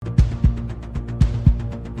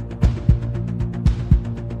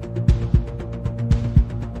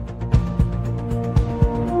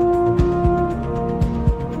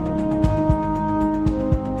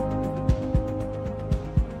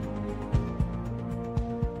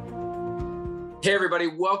Hey, everybody,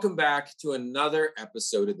 welcome back to another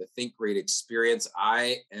episode of the Think Great Experience.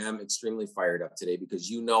 I am extremely fired up today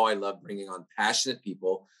because I love bringing on passionate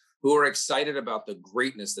people who are excited about the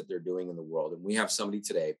greatness that they're doing in the world. And we have somebody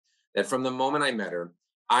today that from the moment I met her,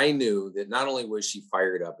 I knew that not only was she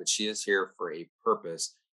fired up, but she is here for a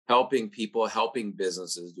purpose, helping people, helping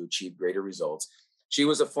businesses to achieve greater results. She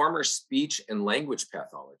was a former speech and language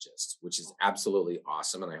pathologist, which is absolutely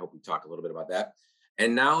awesome. And I hope we talk a little bit about that.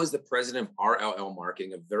 And now is the president of RLL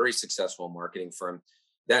Marketing, a very successful marketing firm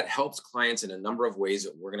that helps clients in a number of ways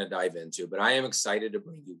that we're going to dive into. But I am excited to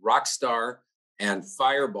bring you rock star and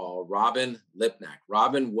fireball, Robin Lipnack.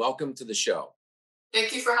 Robin, welcome to the show.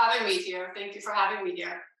 Thank you for having me here.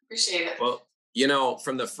 Appreciate it. Well,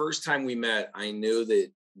 from the first time we met, I knew that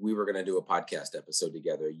we were going to do a podcast episode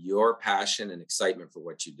together. Your passion and excitement for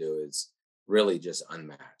what you do is really just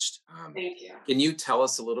unmatched. Thank you. Can you tell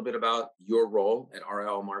us a little bit about your role at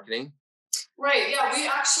RL Marketing? Right. Yeah, we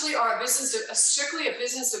actually are strictly a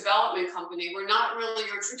business development company. We're not really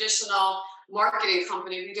your traditional marketing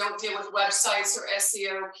company. We don't deal with websites or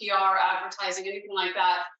SEO, PR, advertising, anything like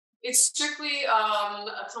that. It's strictly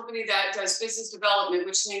a company that does business development,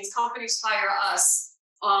 which means companies hire us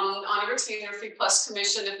on a retainer fee plus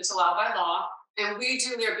commission if it's allowed by law. And we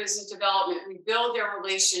do their business development. We build their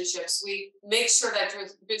relationships. We make sure that their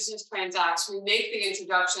business transacts. We make the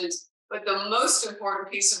introductions. But the most important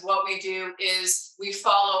piece of what we do is we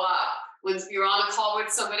follow up. When you're on a call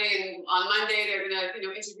with somebody and on Monday, they're going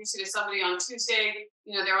to introduce you to somebody on Tuesday,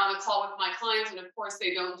 they're on a call with my clients. And of course,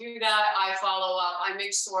 they don't do that. I follow up. I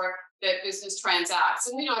make sure that business transacts.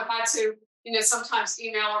 And, I've had to, sometimes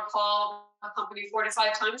email or call a company 4 to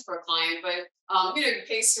 5 times for a client, but you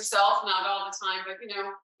pace yourself, not all the time, but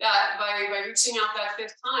that by reaching out that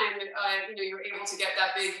 5th time, you're able to get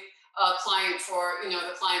that big client for the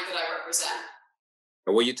client that I represent.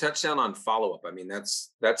 Well, you touched on follow-up. I mean, that's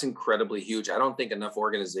incredibly huge. I don't think enough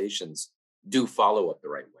organizations do follow up the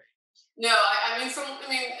right way. No, I haven't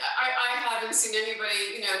seen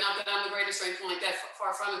anybody, not that I'm the greatest or anything like that,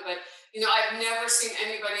 far from it, but I've never seen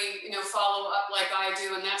anybody, follow up like I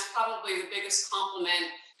do. And that's probably the biggest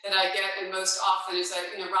compliment that I get and most often is that,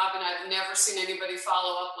 Robin, I've never seen anybody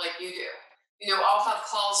follow up like you do. I'll have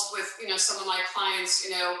calls with, some of my clients,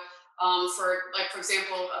 for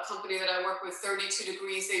example, a company that I work with, 32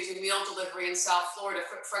 Degrees, they do meal delivery in South Florida,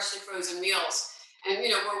 freshly frozen meals. And,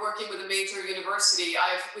 we're working with a major university.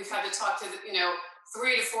 We've had to talk to,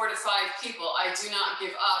 3 to 4 to 5 people. I do not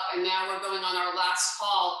give up. And now we're going on our last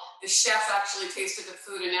call. The chef actually tasted the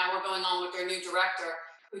food, and now we're going on with their new director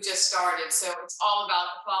who just started. So it's all about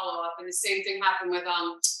the follow-up. And the same thing happened with,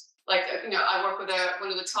 I work with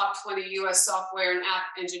one of the top 20 US software and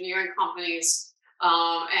app engineering companies.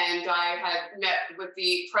 And I had met with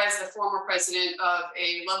the former president of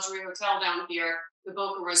a luxury hotel down here, the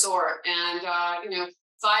Boca Resort. And,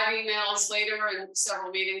 5 emails later and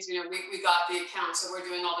several meetings, we got the account. So we're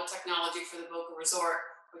doing all the technology for the Boca Resort,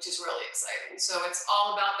 which is really exciting. So it's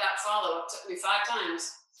all about that follow-up. It took me 5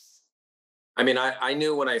 times. I mean, I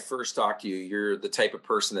knew when I first talked to you, you're the type of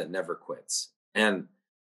person that never quits. And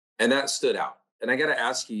that stood out. And I got to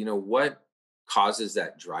ask you, what causes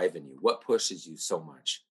that drive in you? What pushes you so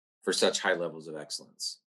much for such high levels of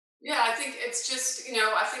excellence? Yeah, I think it's just,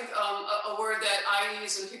 a word that I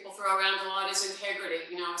use and people throw around a lot is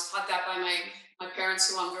integrity. I was taught that by my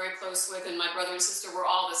parents, who I'm very close with, and my brother and sister were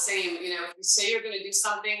all the same. If you say you're going to do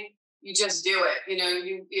something, you just do it. And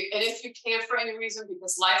if you can't for any reason,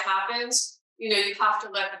 because life happens, you have to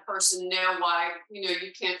let the person know why,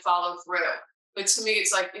 you can't follow through. But to me,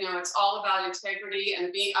 it's like, it's all about integrity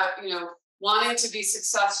and being, wanting to be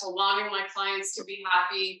successful, wanting my clients to be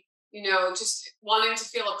happy, just wanting to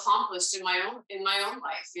feel accomplished in my own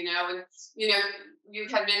life, and, you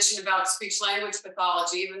had mentioned about speech language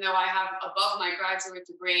pathology, even though I have above my graduate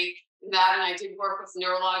degree in that, and I did work with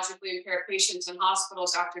neurologically impaired patients in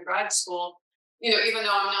hospitals after grad school, even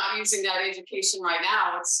though I'm not using that education right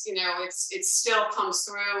now, it's, it still comes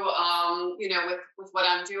through, with what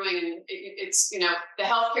I'm doing. And it's, the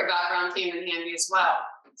healthcare background came in handy as well.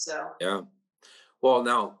 So, yeah. Well,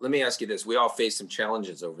 now let me ask you this. We all faced some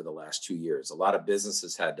challenges over the last 2 years. A lot of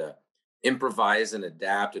businesses had to improvise and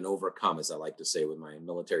adapt and overcome, as I like to say with my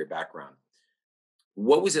military background.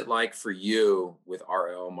 What was it like for you with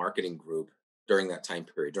RL Marketing Group during that time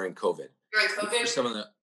period, during COVID? During COVID?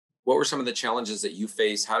 What were some of the challenges that you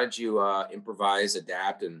faced? How did you improvise,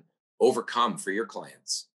 adapt, and overcome for your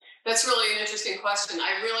clients? That's really an interesting question.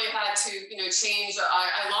 I really had to, change.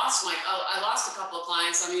 I lost a couple of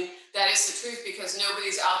clients. I mean, that is the truth, because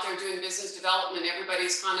nobody's out there doing business development.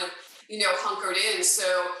 Everybody's kind of, hunkered in. So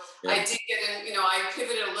I Yeah. did get in, I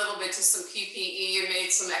pivoted a little bit to some PPE and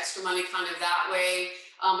made some extra money kind of that way.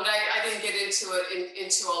 But I didn't get into it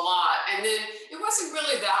into a lot. And then it wasn't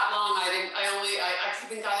really that long. I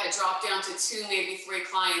think I had dropped down to two, maybe three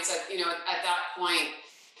clients at that point.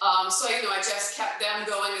 So, I just kept them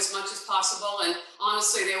going as much as possible. And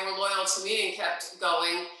honestly, they were loyal to me and kept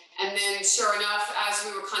going. And then sure enough, as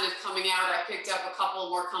we were kind of coming out, I picked up a couple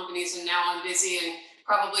more companies, and now I'm busy and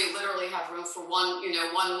probably literally have room for one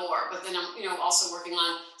more. But then I'm, also working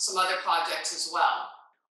on some other projects as well.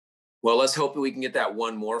 Well, let's hope we can get that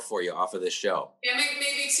one more for you off of this show. Yeah,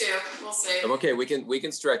 maybe two. We'll see. Okay, we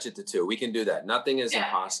can stretch it to two. We can do that. Nothing is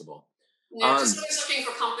impossible. Yeah, just always looking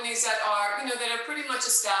for companies that are, that are pretty much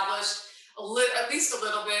established, at least a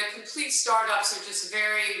little bit. Complete startups are just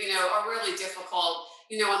are really difficult,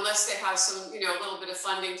 unless they have some, a little bit of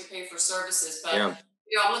funding to pay for services. But,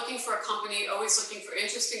 I'm looking for a company, always looking for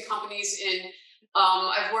interesting companies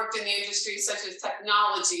I've worked in the industry such as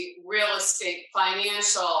technology, real estate,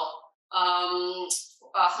 financial,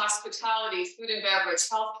 hospitality, food and beverage,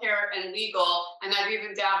 healthcare, and legal. And I've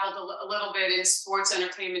even dabbled a little bit in sports,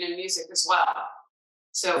 entertainment, and music as well.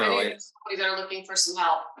 So any that are looking for some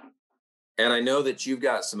help. And I know that you've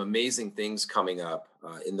got some amazing things coming up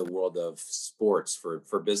in the world of sports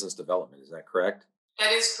for business development. Is that correct?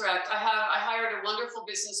 That is correct. I hired a wonderful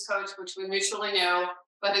business coach, which we mutually know,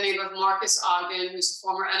 by the name of Marcus Ogden, who's a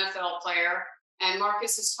former NFL player. And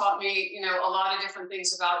Marcus has taught me, a lot of different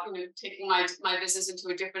things about, taking my business into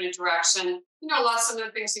a different direction. Some of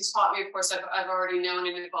the things he's taught me, of course, I've already known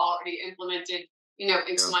and have already implemented,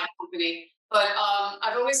 into my company. But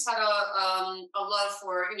I've always had a love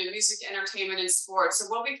for, music, entertainment, and sports. So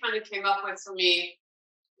what we kind of came up with for me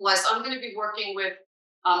was I'm going to be working with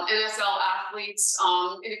NFL athletes,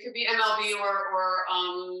 and it could be MLB or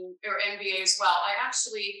NBA as well. I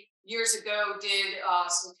actually years ago did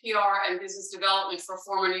some PR and business development for a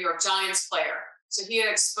former New York Giants player. So he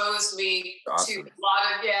had exposed me to a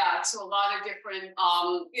lot of different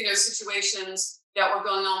situations that were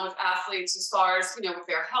going on with athletes as far as with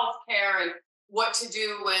their health care and what to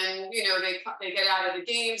do when they get out of the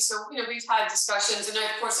game. So we've had discussions, and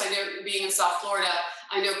of course I know, being in South Florida,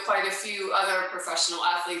 I know quite a few other professional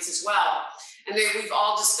athletes as well, and we've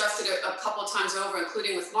all discussed it a couple of times over,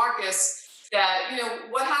 including with Marcus, that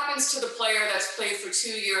what happens to the player that's played for 2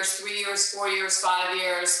 years, 3 years, 4 years, 5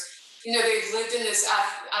 years. They've lived in this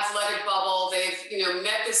athletic bubble. They've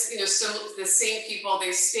met the same people.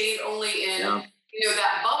 They've stayed only in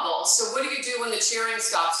that bubble. So what do you do when the cheering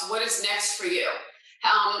stops? What is next for you?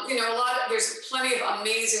 There's plenty of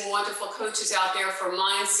amazing, wonderful coaches out there for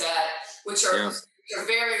mindset, which are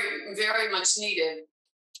very, very much needed.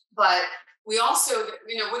 But we also,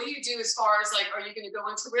 what do you do as far as are you going to go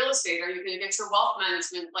into real estate? Are you going to get your wealth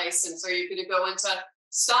management license? Are you going to go into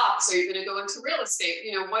stocks? Are you going to go into real estate?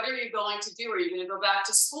 What are you going to do? Are you going to go back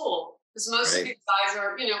to school? Because most of these guys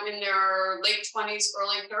are, in their late 20s,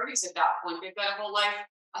 early 30s at that point. They've got a whole life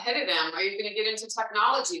ahead of them. Are you going to get into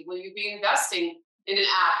technology? Will you be investing in an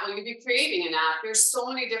app? Will you be creating an app? There's so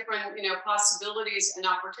many different, possibilities and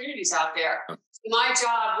opportunities out there. My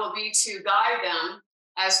job will be to guide them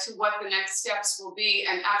as to what the next steps will be,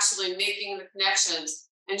 and actually making the connections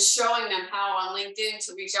and showing them how on LinkedIn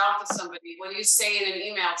to reach out to somebody. What do you say in an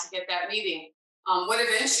email to get that meeting? What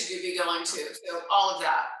events should you be going to? So all of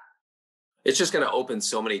that. It's just going to open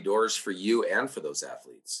so many doors for you and for those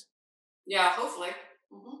athletes. Yeah, hopefully.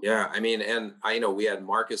 Mm-hmm. Yeah, I mean, and I know we had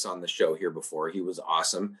Marcus on the show here before. He was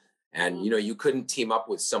awesome. And, you couldn't team up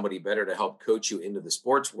with somebody better to help coach you into the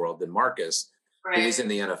sports world than Marcus, who was in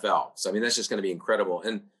the NFL. So, I mean, that's just going to be incredible.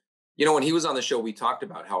 And, when he was on the show, we talked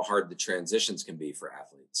about how hard the transitions can be for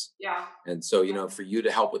athletes. Yeah. And so, for you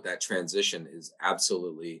to help with that transition is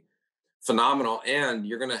absolutely phenomenal. And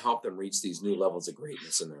you're going to help them reach these new levels of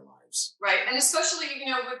greatness in their lives. Right. And especially,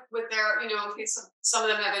 with their, in case some of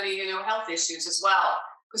them have any, health issues as well.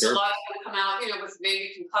 Because a lot of them come out, with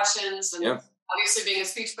maybe concussions and obviously being a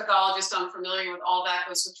speech pathologist, I'm familiar with all that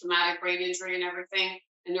goes with traumatic brain injury and everything,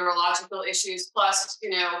 and neurological issues. Plus,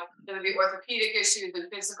 there would be orthopedic issues and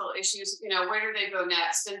physical issues. Where do they go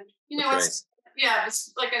next? And,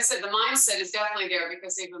 it's, like I said, the mindset is definitely there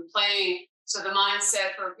because they've been playing. So the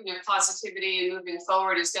mindset for, positivity and moving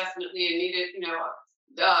forward is definitely a needed,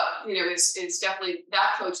 is definitely,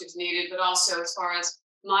 that coach is needed, but also as far as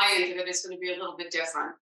my end of it, it's going to be a little bit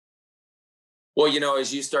different. Well,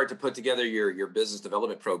 as you start to put together your business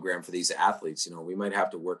development program for these athletes, we might have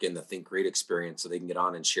to work in the Think Great experience so they can get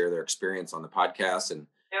on and share their experience on the podcast and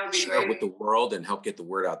share it with the world and help get the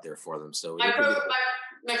word out there for them. So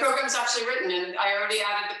my program's actually written, and I already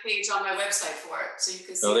added the page on my website for it, so you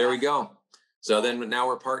can see. Oh, there we go. So then now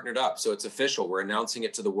we're partnered up. So it's official. We're announcing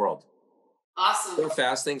it to the world. Awesome. So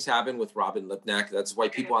fast things happen with Robin Lipnack. That's why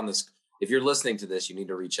people on this, if you're listening to this, you need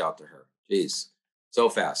to reach out to her. Jeez, so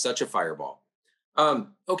fast, such a fireball.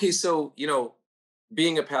 Okay, so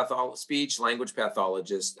being a speech language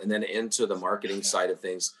pathologist, and then into the marketing side of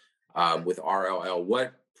things with RLL,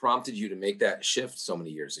 what prompted you to make that shift so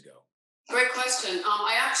many years ago? Great question.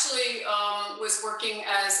 I actually was working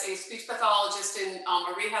as a speech pathologist in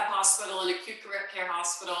a rehab hospital, an acute care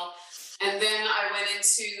hospital. And then I went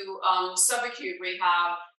into subacute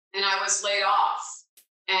rehab and I was laid off.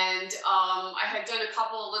 And I had done a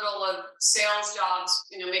couple of little sales jobs,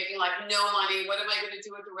 making like no money. What am I going to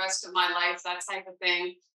do with the rest of my life? That type of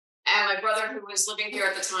thing. And my brother, who was living here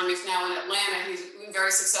at the time, he's now in Atlanta. He's a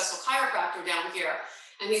very successful chiropractor down here.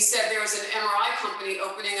 And he said there was an MRI company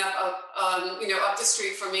opening up, up the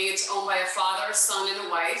street from me. It's owned by a father, a son, and a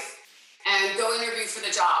wife. And go interview for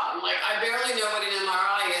the job. I'm like, I barely know what an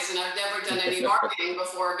MRI is, and I've never done any marketing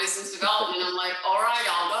before, business development. I'm like, all right,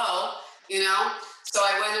 I'll go. So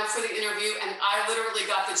I went up for the interview, and I literally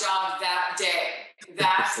got the job that day.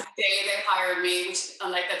 That day they hired me, which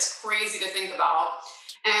I'm like, that's crazy to think about.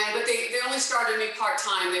 But they only started me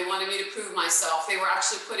part-time. They wanted me to prove myself. They were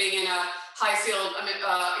actually putting in a high field,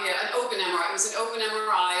 an open MRI. It was an open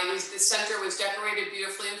MRI. The center was decorated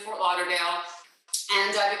beautifully in Fort Lauderdale.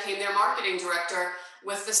 And I became their marketing director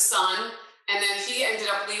with the son. And then he ended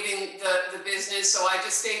up leaving the business. So I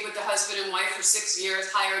just stayed with the husband and wife for 6 years,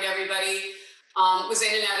 hired everybody, was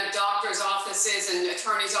in and out of doctors' offices and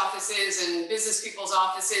attorneys' offices and business people's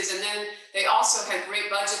offices. And then they also had great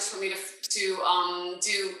budgets for me to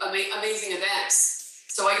do amazing events.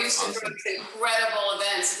 So I used to throw these incredible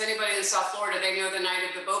events. If anybody in South Florida, they know the night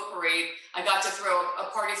of the boat parade. I got to throw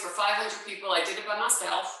a party for 500 people. I did it by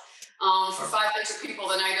myself. For 500 people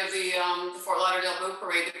the night of the Fort Lauderdale boat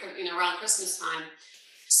parade, around Christmas time.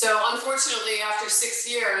 So unfortunately, after 6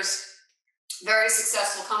 years, very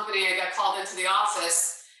successful company, I got called into the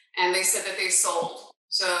office and they said that they sold.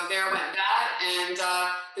 So there went that. And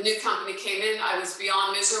the new company came in. I was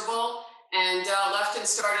beyond miserable and left and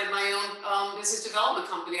started my own business development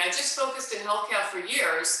company. I just focused in healthcare for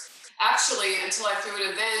years, actually, until I threw an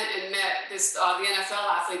event and met this the NFL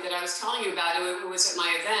athlete that I was telling you about, who was at my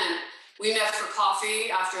event. We met for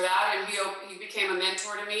coffee after that, and he became a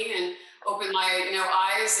mentor to me and opened my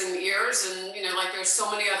eyes and ears, and like there's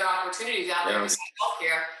so many other opportunities out there besides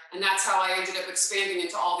healthcare, and that's how I ended up expanding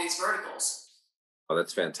into all these verticals. Oh,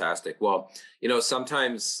 that's fantastic. Well,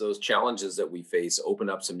 sometimes those challenges that we face open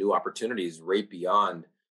up some new opportunities right beyond,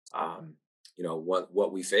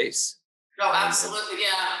 what we face. Oh, absolutely.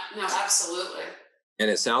 Yeah. No, absolutely.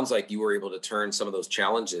 And it sounds like you were able to turn some of those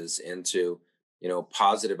challenges into,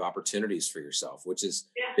 positive opportunities for yourself, which has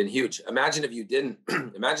been huge. Imagine if you didn't,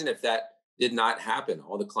 imagine if that did not happen,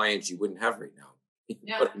 all the clients you wouldn't have right now. You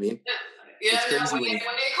know what I mean? Yeah. When they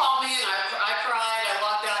called me and I cried, I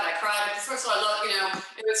walked out, I cried. First of all, I love,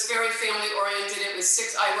 it was very family oriented.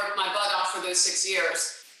 I worked my butt off for those 6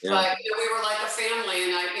 years. Yeah. But we were like a family,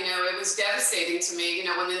 and it was devastating to me.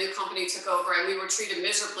 When the new company took over and we were treated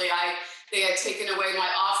miserably, they had taken away my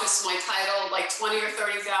office, my title, like 20 or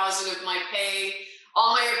 30,000 of my pay,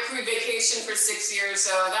 all my accrued vacation for 6 years.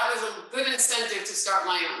 So that was a good incentive to start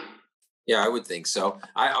my own. Yeah, I would think so.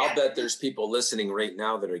 I'll bet there's people listening right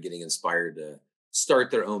now that are getting inspired to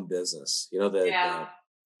start their own business. The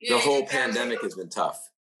whole pandemic has been tough.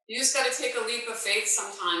 You just got to take a leap of faith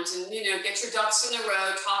sometimes and, get your ducks in a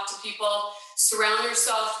row, talk to people, surround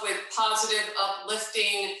yourself with positive,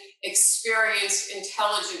 uplifting, experienced,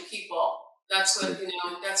 intelligent people. That's what,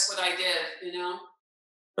 that's what I did,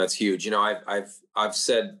 That's huge. I've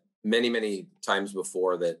said many, many times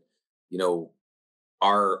before that,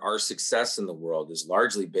 our success in the world is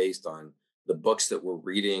largely based on the books that we're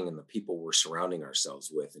reading and the people we're surrounding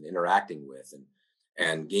ourselves with and interacting with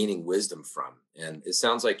and gaining wisdom from. And it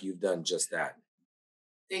sounds like you've done just that.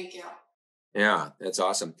 Thank you. Yeah, that's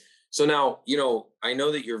awesome. So now, I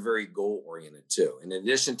know that you're very goal oriented too. In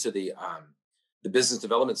addition to the business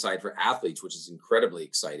development side for athletes, which is incredibly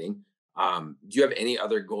exciting. Do you have any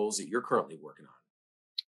other goals that you're currently working on?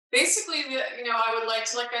 Basically, I would like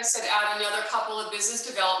to, like I said, add another couple of business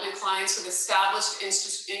development clients with established,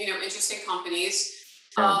 interesting companies.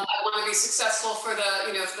 I want to be successful for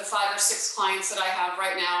for the 5 or 6 clients that I have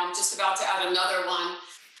right now. I'm just about to add another one.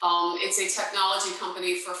 It's a technology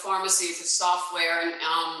company for pharmacies, a software and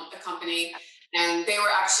a company. And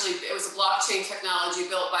it was a blockchain technology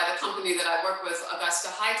built by the company that I work with, Augusta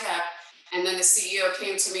High Tech. And then the CEO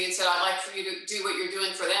came to me and said, I'd like for you to do what you're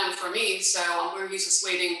doing for them, for me. So he's just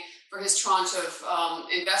waiting for his tranche of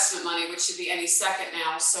investment money, which should be any second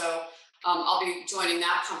now. So I'll be joining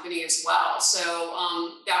that company as well. So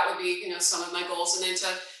that would be, some of my goals. And then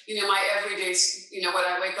to, my everyday, what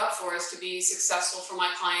I wake up for is to be successful for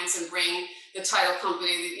my clients and bring the title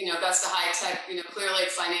company, that's the high tech, Clear Lake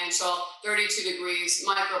Financial, 32 Degrees,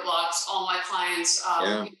 microblocks, all my clients,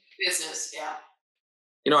 Yeah. business. Yeah.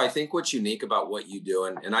 I think what's unique about what you do,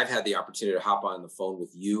 and I've had the opportunity to hop on the phone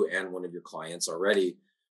with you and one of your clients already,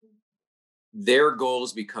 their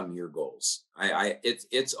goals become your goals.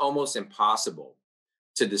 It's almost impossible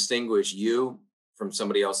to distinguish you from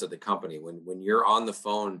somebody else at the company. When you're on the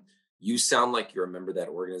phone, you sound like you're a member of that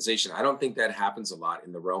organization. I don't think that happens a lot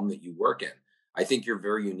in the realm that you work in. I think you're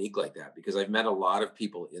very unique like that because I've met a lot of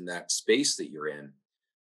people in that space that you're in,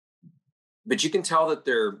 but you can tell that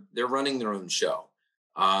they're running their own show.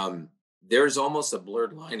 There's almost a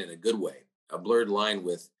blurred line in a good way, a blurred line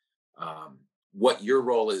with what your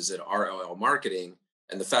role is at RLL Marketing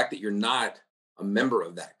and the fact that you're not a member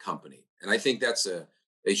of that company. And I think that's a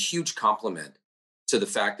huge compliment to the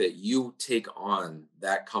fact that you take on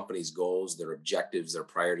that company's goals, their objectives, their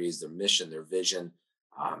priorities, their mission, their vision.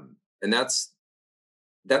 And that's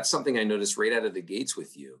something I noticed right out of the gates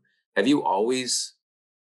with you. Have you always,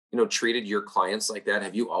 treated your clients like that?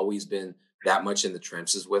 Have you always been that much in the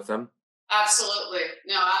trenches with them? Absolutely.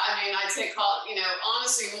 No, I mean, I take call,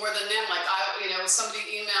 honestly, more than them. Like if somebody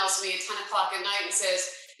emails me at 10 o'clock at night and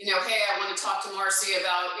says, hey, I want to talk to Marcy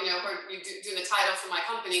about, doing the title for my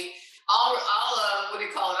company. What do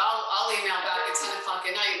you call it? I'll email back at 10 o'clock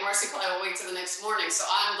at night. Marcy probably will wait till the next morning. So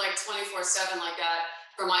I'm like 24/7 like that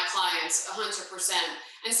for my clients, 100%.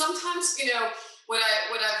 And sometimes, what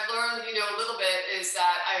I've learned, a little bit is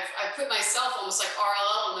that I've put myself almost like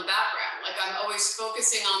RLL in the background. Like I'm always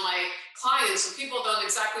focusing on my clients. So people don't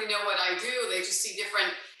exactly know what I do. They just see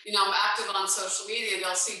different, I'm active on social media.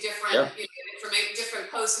 They'll see different, Yeah.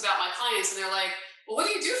 Different posts about my clients. And they're like, well, what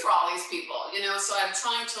do you do for all these people? So I'm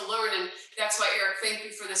trying to learn. And that's why, Eric, thank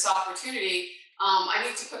you for this opportunity. I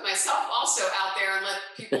need to put myself also out there and let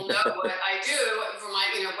people know what I do for my,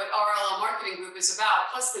 what RLL Marketing Group is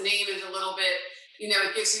about. Plus the name is a little bit,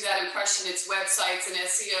 it gives you that impression it's websites and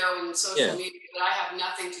SEO and social Yeah. media, but I have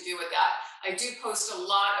nothing to do with that. I do post a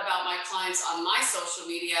lot about my clients on my social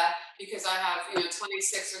media because I have,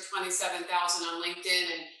 26 or 27,000 on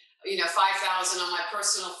LinkedIn and, 5,000 on my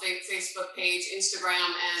personal Facebook page,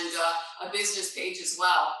 Instagram, and a business page as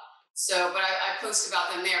well. So, but I post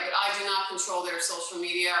about them there, but I do not control their social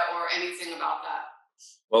media or anything about that.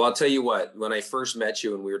 Well, I'll tell you what, when I first met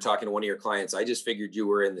you and we were talking to one of your clients, I just figured you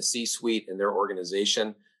were in the C-suite in their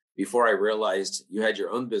organization before I realized you had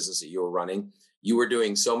your own business that you were running. You were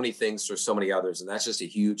doing so many things for so many others, and that's just a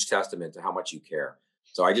huge testament to how much you care.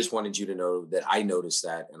 So I just wanted you to know that I noticed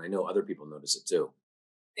that, and I know other people notice it too.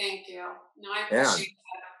 Thank you. No, I Yeah. appreciate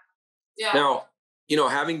that. Yeah. Now,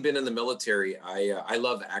 having been in the military, I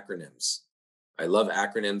love acronyms. I love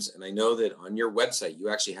acronyms, and I know that on your website you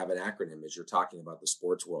actually have an acronym as you're talking about the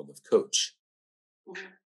sports world of coach.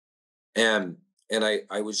 Mhm. And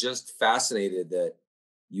I was just fascinated that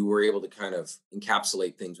you were able to kind of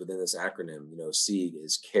encapsulate things within this acronym. C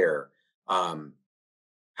is care.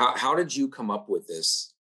 How did you come up with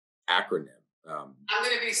this acronym? I'm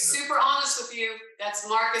going to be super honest with you. That's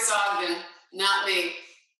Marcus Ogden, not me.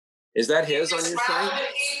 Is that his on your site?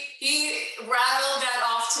 He rattled that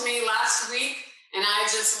off to me last week, and I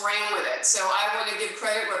just ran with it. So I want to give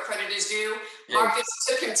credit where credit is due. Marcus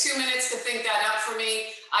took him 2 minutes to think that up for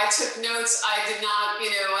me. I took notes. I did not,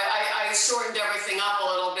 I shortened everything up a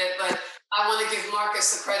little bit, but I want to give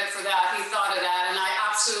Marcus the credit for that. He thought of that, and I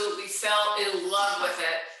absolutely fell in love with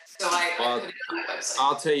it. So I put it on my website.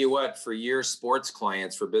 I'll tell you what, for your sports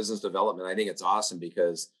clients, for business development, I think it's awesome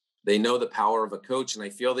because they know the power of a coach, and I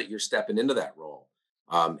feel that you're stepping into that role.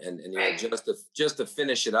 And Right. just to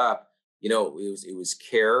finish it up, it was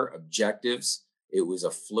care, objectives. It was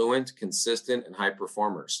affluent, consistent, and high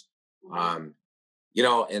performers. Mm-hmm.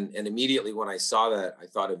 And immediately when I saw that, I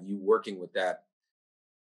thought of you working with that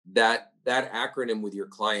acronym with your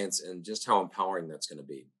clients and just how empowering that's going to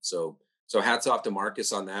be. So hats off to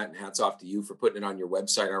Marcus on that, and hats off to you for putting it on your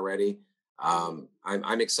website already. I'm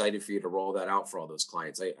excited for you to roll that out for all those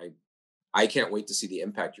clients. I can't wait to see the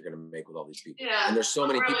impact you're going to make with all these people. Yeah, And there's so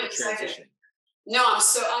many really people excited. transitioning. No, I'm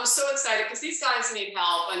so excited because these guys need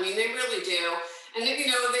help. I mean, they really do. And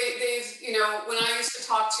when I used to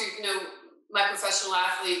talk to my professional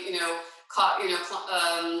athlete,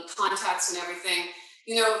 contacts and everything,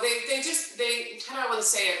 they how do I want to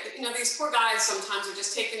say it? These poor guys sometimes are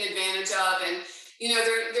just taken advantage of, and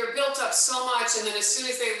they're built up so much, and then as soon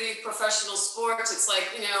as they leave professional sports, it's like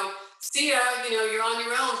see ya, you're on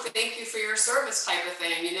your own. Thank you for your service type of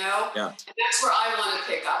thing, Yeah. And that's where I want to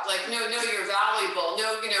pick up. Like, no, you're valuable.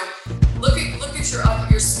 No, look at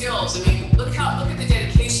your skills. I mean, look at the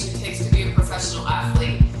dedication it takes to be a professional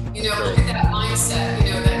athlete. Look at that mindset,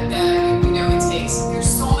 that it takes. There's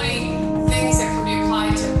so many things that can be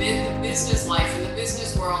applied to the business life and the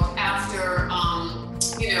business world after,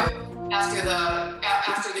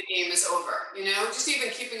 after the game is over, just even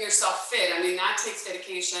keeping yourself fit. I mean, that takes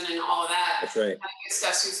dedication and all of that. That's right.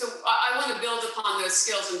 Stuff too. So I want to build upon those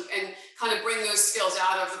skills and kind of bring those skills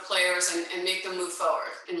out of the players and make them move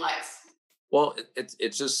forward in life. Well,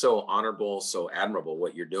 it's just so honorable, so admirable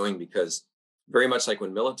what you're doing, because very much like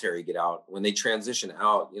when military get out, when they transition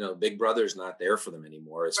out, Big Brother's not there for them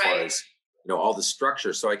anymore as far as, all the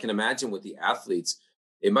structure. So I can imagine with the athletes,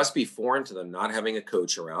 it must be foreign to them not having a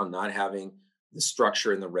coach around, not having the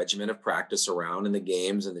structure and the regimen of practice around, and the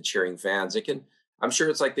games and the cheering fans. I'm sure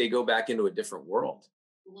it's like they go back into a different world.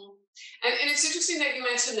 Mm-hmm. And it's interesting that you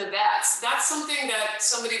mentioned the vets. That's something that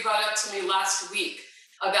somebody brought up to me last week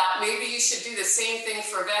about maybe you should do the same thing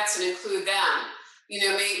for vets and include them.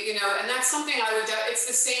 And that's something it's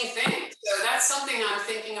the same thing. So that's something I'm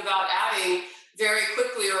thinking about adding very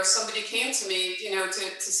quickly. Or if somebody came to me,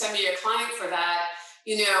 to send me a client for that,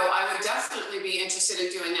 I would definitely be interested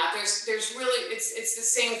in doing that. There's really, it's the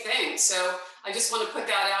same thing. So I just want to put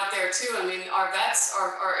that out there too. I mean, our vets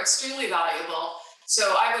are extremely valuable.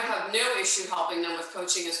 So I would have no issue helping them with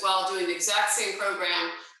coaching as well, doing the exact same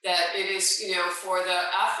program that it is, for the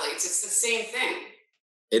athletes. It's the same thing.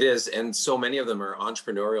 It is. And so many of them are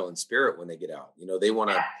entrepreneurial in spirit when they get out. They want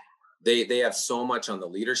to, they have so much on the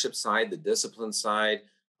leadership side, the discipline side,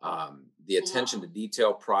 the attention to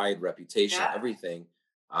detail, pride, reputation, everything.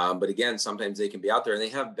 But again, sometimes they can be out there and they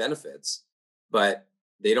have benefits, but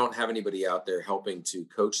they don't have anybody out there helping to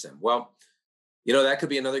coach them. Well, that could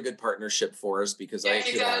be another good partnership for us, because keep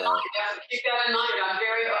that in mind. Keep that in mind.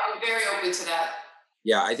 I'm very open to that.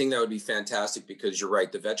 Yeah, I think that would be fantastic, because you're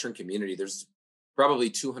right. The veteran community, there's probably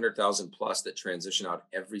 200,000 plus that transition out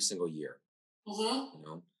every single year.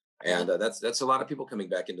 Mm-hmm. And that's a lot of people coming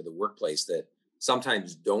back into the workplace that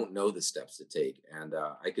sometimes don't know the steps to take. And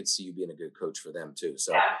I could see you being a good coach for them too.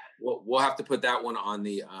 So we'll have to put that one on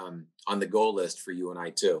the goal list for you and I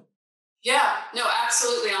too. Yeah, no,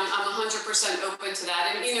 absolutely. I'm 100% open to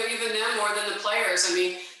that. And, even them more than the players. I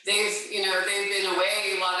mean, they've been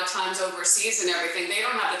away a lot of times overseas and everything. They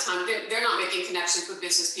don't have the time. They're not making connections with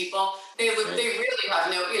business people. They really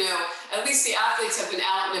have no, at least the athletes have been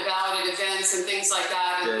out and about at events and things like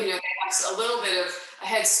that. And, they have a little bit of a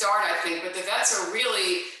head start, I think, but the vets are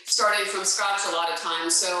really starting from scratch a lot of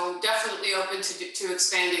times. So definitely open to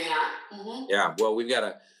expanding that. Mm-hmm. Yeah. Well,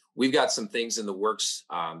 we've got some things in the works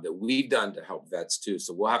that we've done to help vets too.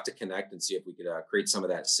 So we'll have to connect and see if we could create some of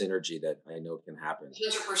that synergy that I know can happen.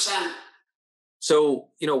 100%. So,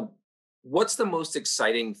 what's the most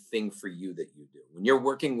exciting thing for you that you do when you're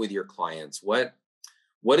working with your clients? What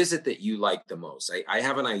is it that you like the most? I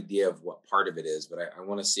have an idea of what part of it is, but I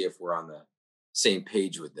want to see if we're on the same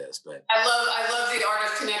page with this. But I love the art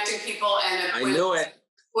of connecting people, and I know it.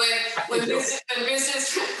 When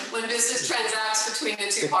business transacts between the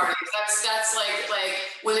two parties, that's like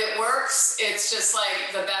when it works, it's just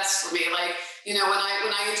like the best for me. Like, when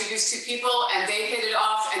I introduce two people and they hit it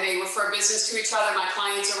off and they refer business to each other, my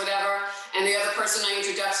clients or whatever, and the other person I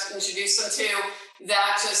introduce them to,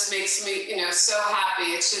 that just makes me, so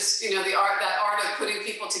happy. It's just, that art of putting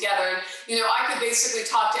people together. And, I could basically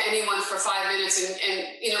talk to anyone for 5 minutes and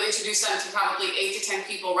introduce them to probably 8 to 10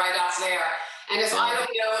 people right off there. And if I don't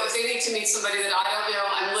know, if they need to meet somebody that I don't know,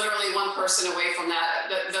 I'm literally one person away from that,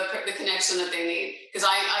 the connection that they need. Because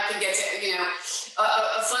I can get to,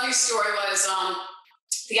 a funny story was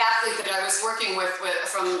the athlete that I was working with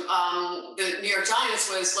from the New York Giants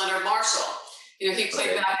was Leonard Marshall. He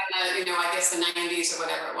played back in the, I guess the 90s or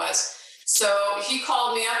whatever it was. So he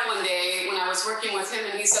called me up one day when I was working with him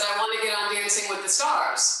and he said, I want to get on Dancing with the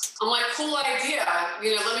Stars. I'm like, cool idea. Let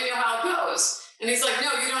me know how it goes. And he's like, no,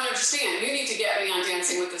 you don't understand. You need to get me on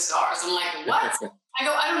Dancing with the Stars. I'm like, what? I go,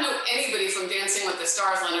 I don't know anybody from Dancing with the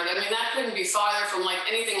Stars, Leonard. I mean, that couldn't be farther from like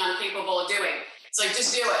anything I'm capable of doing. It's like,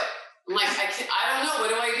 just do it. I'm like, I don't know. What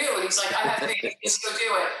do I do? And he's like, I have faith. Just go do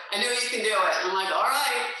it. I know you can do it. And I'm like, all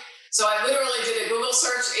right. So I literally did a Google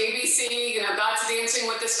search, ABC, got to Dancing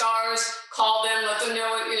with the Stars, called them, let them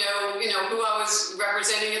know, who I was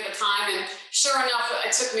representing at the time. And sure enough,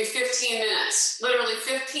 it took me 15 minutes, literally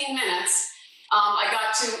 15 minutes. I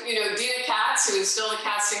got to, Dina Katz, who is still the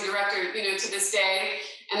casting director, to this day.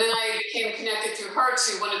 And then I became connected through her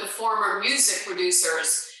to one of the former music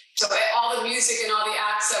producers. So all the music and all the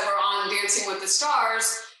acts that were on Dancing with the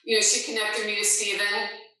Stars, she connected me to Stephen.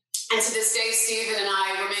 And to this day, Stephen and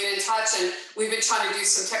I remain in touch, and we've been trying to do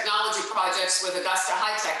some technology projects with Augusta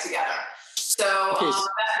High Tech together. So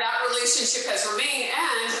that relationship has remained.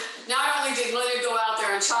 And not only did Leonard go out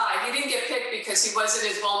there and try, he didn't get picked because he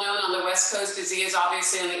wasn't as well known on the West Coast as he is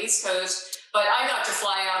obviously on the East Coast. But I got to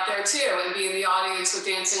fly out there too and be in the audience with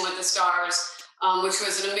Dancing with the Stars, which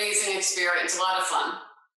was an amazing experience, a lot of fun.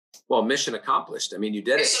 Well, mission accomplished. I mean, you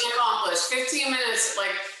did it. Mission accomplished. 15 minutes.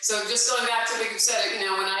 So just going back to what you said,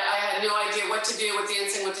 when I had no idea what to do with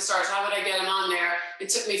Dancing with the Stars, how would I get him on there? It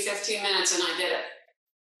took me 15 minutes and I did it.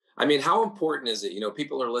 I mean, how important is it?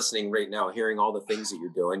 People are listening right now, hearing all the things that you're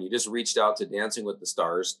doing. You just reached out to Dancing with the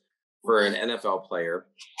Stars for an NFL player.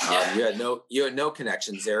 You had no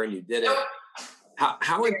connections there, and you did it.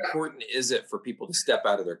 How important is it for people to step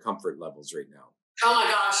out of their comfort levels right now? Oh my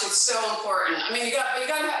gosh, it's so important. I mean, you got to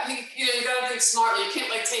do it smartly. You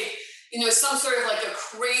can't take some sort of a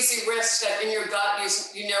crazy risk that in your gut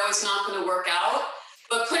is not going to work out.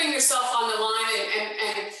 But putting yourself on the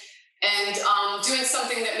line and doing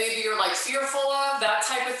something that maybe you're fearful of, that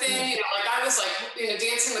type of thing. I was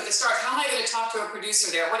Dancing with the Stars. How am I going to talk to a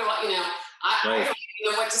producer there? What do I don't even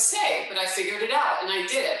know what to say, but I figured it out and I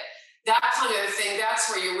did it. That kind of thing, that's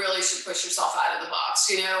where you really should push yourself out of the box.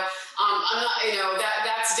 I'm not,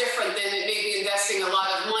 that's different than maybe investing a lot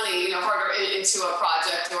of money, harder into a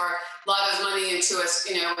project or a lot of money into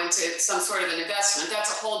into some sort of an investment. That's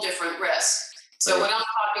a whole different risk. So what I'm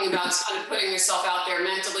talking about is kind of putting yourself out there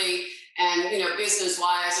mentally and,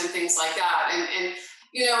 business-wise and things like that. And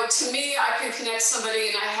to me, I can connect somebody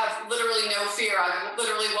and I have literally no fear. I've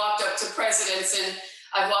literally walked up to presidents and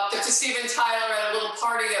I've walked up to Steven Tyler at a little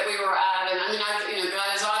party that we were at. And I mean, I've, got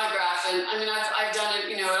his autograph and I mean, I've done it,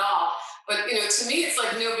 it all. But, to me, it's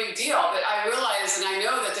no big deal. But I realize and I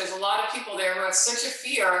know that there's a lot of people there who have such a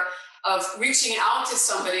fear of reaching out to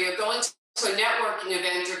somebody or going to a networking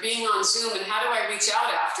event or being on Zoom, and how do I reach out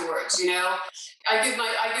afterwards? I give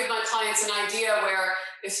my clients an idea where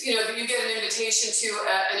if you get an invitation to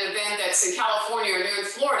an event that's in California or you're in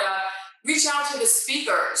Florida, reach out to the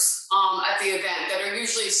speakers at the event that are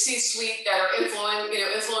usually C-suite, that are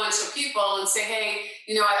influential people, and say, hey,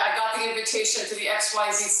 I got the invitation to the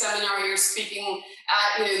XYZ seminar you're speaking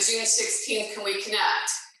at, June 16th. Can we connect?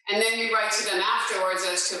 And then you write to them afterwards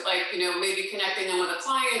as to maybe connecting them with a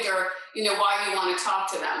client or, why you want to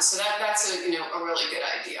talk to them. So that's a really good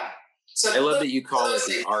idea. So I love that you call it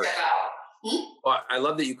the art. Well, I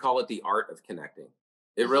love that you call it the art of connecting.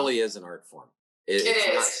 It really is an art form.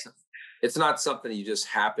 It's not something you just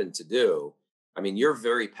happen to do. I mean, you're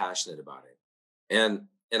very passionate about it. And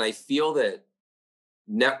I feel that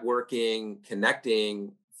networking,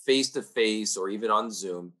 connecting face-to-face or even on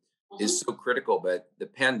Zoom is so critical, but the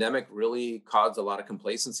pandemic really caused a lot of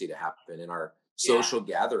complacency to happen in our social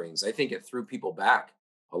gatherings. I think it threw people back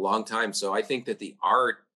a long time. So I think that the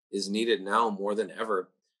art is needed now more than ever.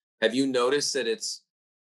 Have you noticed that it's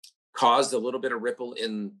caused a little bit of ripple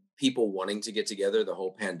in people wanting to get together, the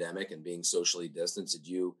whole pandemic and being socially distanced?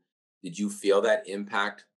 Did you feel that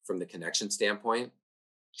impact from the connection standpoint?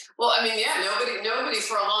 Well, I mean, nobody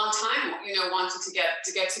for a long time, wanted to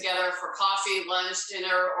get together for coffee, lunch,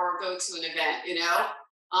 dinner, or go to an event,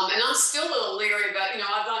 and I'm still a little leery about,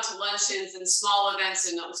 I've gone to luncheons and small events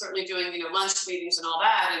and I'm certainly doing, lunch meetings and all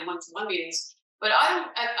that and one-to-one meetings. But I'm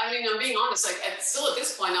being honest, still at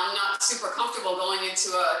this point, I'm not super comfortable going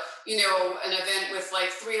into an event with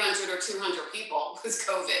 300 or 200 people with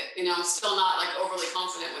COVID. I'm still not overly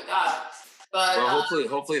confident with that. But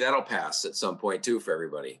hopefully that'll pass at some point too for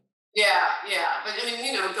everybody. Yeah. But I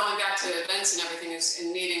mean, going back to events and everything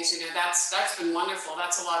and meetings, that's been wonderful.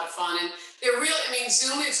 That's a lot of fun. And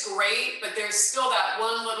Zoom is great, but there's still that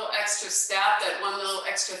one little extra step, that one little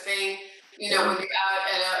extra thing, when you're out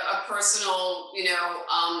at a personal,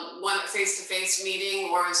 one face-to-face meeting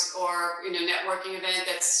or networking event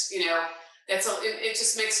it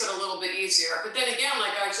just makes it a little bit easier. But then again,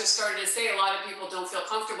 like I just started to say, a lot of people don't feel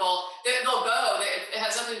comfortable. They'll go. It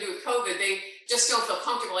has nothing to do with COVID. They just don't feel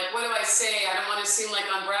comfortable. Like, what do I say? I don't want to seem like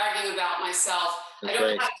I'm bragging about myself. I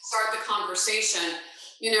don't have to start the conversation.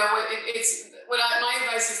 My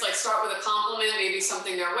advice is start with a compliment, maybe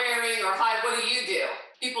something they're wearing, or hi, what do you do?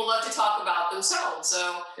 People love to talk about themselves.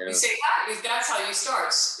 So you say, hi, that's how you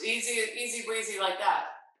start. Easy breezy like that.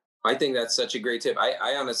 I think that's such a great tip.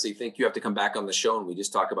 I honestly think you have to come back on the show and we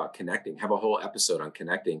just talk about connecting, have a whole episode on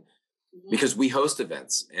connecting, because we host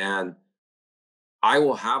events and I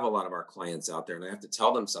will have a lot of our clients out there and I have to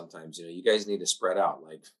tell them sometimes, you guys need to spread out.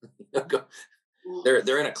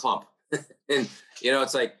 They're in a clump and,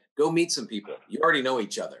 it's go meet some people. You already know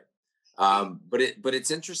each other. But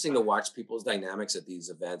it's interesting to watch people's dynamics at these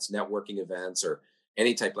events, networking events, or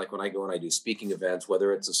any type. Like when I go and I do speaking events,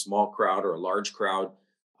 whether it's a small crowd or a large crowd,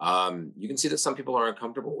 you can see that some people are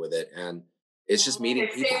uncomfortable with it, and it's just meeting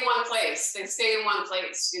They stay people. in one place. They stay in one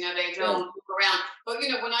place. You know, they Yeah, don't move around. But you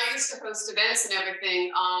know, when I used to host events and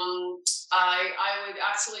everything, I would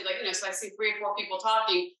actually like, you know, so I see 3 or 4 people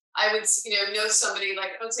talking. I would, know somebody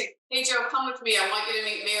like, I would say, "Hey Joe, come with me. I want you to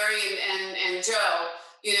meet Mary and Joe.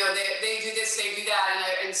 You know, they do this, they do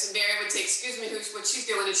that." And so Mary would say, "Excuse me, who's what she's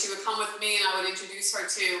doing?" And she would come with me, and I would introduce her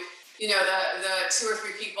to, the 2 or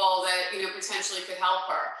 3 people that potentially could help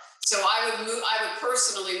her. So I would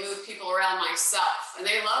personally move people around myself, and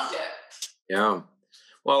they loved it. yeah.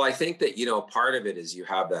 Well, I think that part of it is you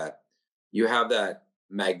have that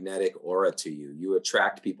magnetic aura to you. You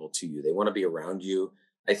attract people to you. They want to be around you.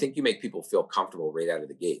 I think you make people feel comfortable right out of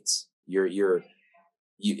the gates.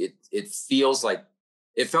 It feels like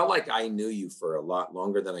it felt like I knew you for a lot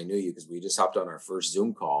longer than I knew you because we just hopped on our first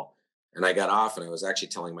Zoom call and I got off and I was actually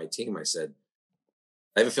telling my team, I said,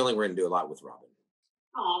 I have a feeling we're going to do a lot with Robin.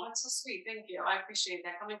 Oh, that's so sweet. Thank you. I appreciate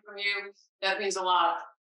that coming from you. That means a lot.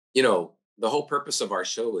 The whole purpose of our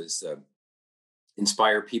show is to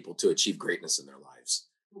inspire people to achieve greatness in their lives.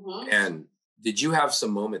 Hmm. And did you have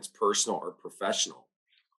some moments, personal or professional,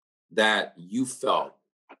 that you felt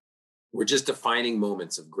were just defining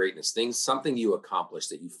moments of greatness, something you accomplished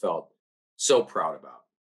that you felt so proud about?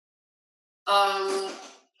 Um,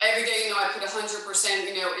 every day, I put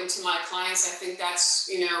 100%, into my clients. I think that's,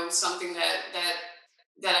 something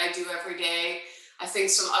that I do every day. I think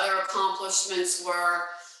some other accomplishments were,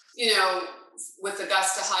 you know, with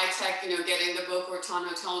Augusta High Tech, getting the Boca Raton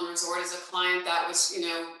Hotel and Resort as a client, that was,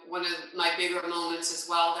 one of my bigger moments as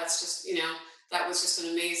well. That's just, that was just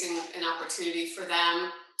an amazing an opportunity for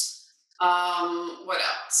them. What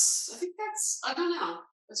else? I don't know.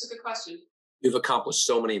 That's a good question. You've accomplished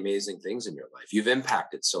so many amazing things in your life. You've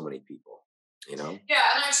impacted so many people, you know? Yeah,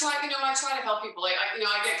 and I try to help people. Like, I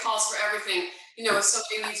get calls for everything. If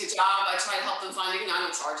somebody needs a job, I try to help them find it. I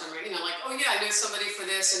don't charge them, right? Like, oh yeah, I know somebody for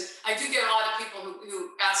this, and I do get a lot of people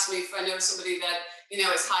who ask me if I know somebody that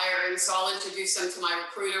is hiring. So I'll introduce them to my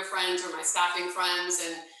recruiter friends or my staffing friends,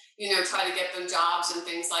 and try to get them jobs and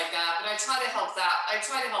things like that. But I try to help that. I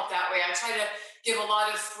try to help that way. I try to give a lot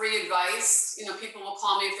of free advice. People will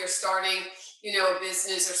call me if they're starting a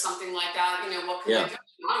business or something like that. What can I Yeah. do?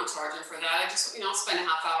 I don't charge them for that. I just, I'll spend a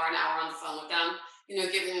half hour, an hour on the phone with them,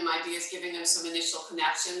 giving them ideas, giving them some initial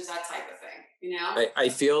connections, that type of thing. I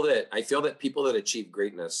feel that people that achieve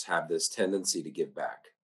greatness have this tendency to give back.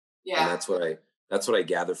 And Yeah. that's what I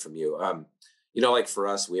gather from you. Like for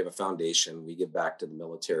us, we have a foundation. We give back to the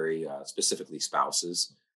military, specifically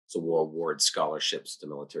spouses. So we'll award scholarships to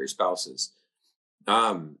military spouses.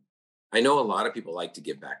 Um, I know a lot of people like to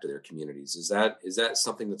give back to their communities. Is that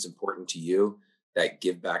something that's important to you? That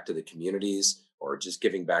give back to the communities, or just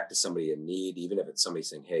giving back to somebody in need, even if it's somebody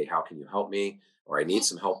saying, "Hey, how can you help me?" or "I need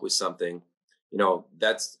some help with something."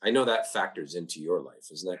 I know that factors into your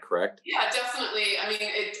life. Isn't that correct? Yeah, definitely. I mean,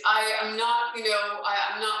 I'm not,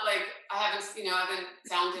 I'm not like, I haven't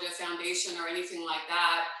founded a foundation or anything like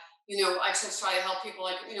that. I just try to help people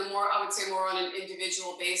like, more, I would say more on an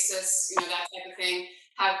individual basis, that type of thing.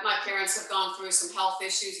 My parents have gone through some health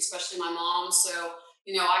issues, especially my mom. So,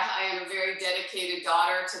 I am a very dedicated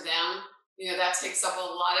daughter to them. That takes up a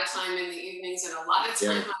lot of time in the evenings and a lot of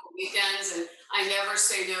time Yeah, on the weekends. And I never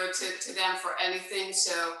say no to them for anything.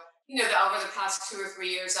 So, over the past 2 or 3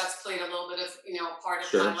 years, that's played a little bit of, a part of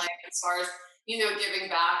my sure. life as far as, giving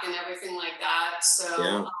back and everything like that. So,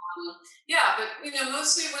 Yeah, yeah, but,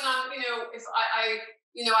 mostly when I'm, if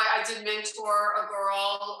I did mentor a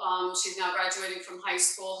girl. She's now graduating from high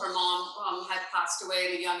school. Her mom had passed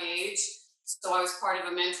away at a young age. So I was part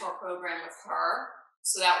of a mentor program with her.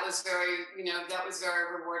 So that was very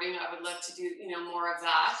rewarding. I would love to do, more of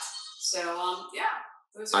that. So, yeah,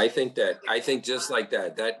 those are I think just like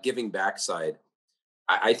that giving back side,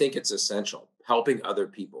 I think it's essential helping other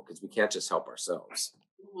people because we can't just help ourselves.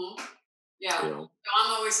 Mhm. Yeah. You know,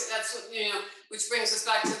 I'm always, that's what, which brings us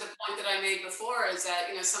back to the point that I made before is that,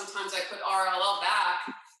 sometimes I put RLL back,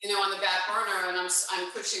 on the back burner and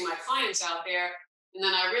I'm pushing my clients out there. And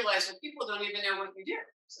then I realize, well, people don't even know what you do.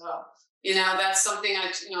 So, that's something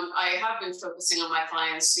I have been focusing on my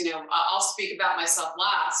clients. I'll speak about myself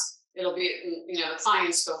last. It'll be, the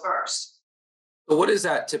clients go first. but what does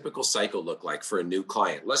that typical cycle look like for a new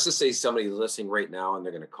client? Let's just say somebody's listening right now and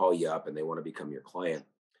they're going to call you up and they want to become your client.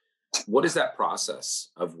 What is that process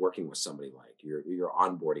of working with somebody like your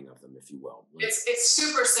onboarding of them, if you will? It's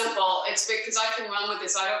super simple. It's because I can run with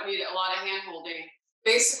this. I don't need a lot of hand holding.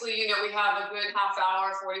 basically, we have a good half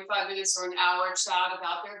hour, 45 minutes or an hour chat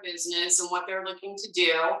about their business and what they're looking to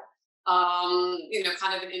do.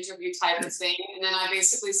 Kind of an interview type of thing. And then I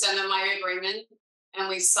basically send them my agreement and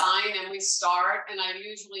we sign and we start. And I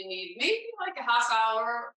usually need maybe like a half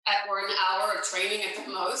hour or an hour of training at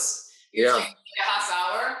the most, usually Yeah. a half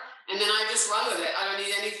hour. And then I just run with it. I don't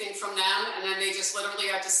need anything from them. And then they just literally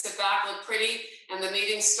have to sit back, look pretty, and the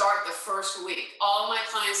meetings start the first week. All my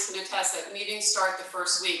clients can attest that meetings start the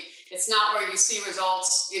first week. It's not where you see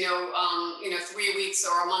results, 3 weeks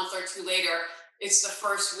or a month or two later. It's the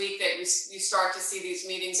first week that you start to see these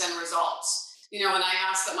meetings and results. And I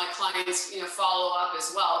ask that my clients, follow up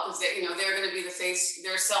as well, because they're going to be the face.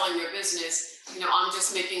 They're selling their business. I'm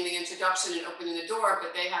just making the introduction and opening the door,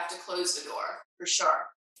 but they have to close the door for sure.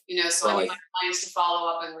 So I need my clients to follow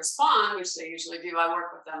up and respond, which they usually do. I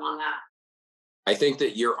work with them on that. I think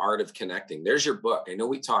that your art of connecting, there's your book. I know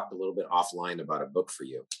we talked a little bit offline about a book for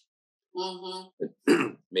you.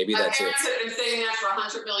 Mm-hmm. Maybe that's it. My parents have been saying that for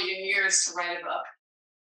 100 million years to write a book.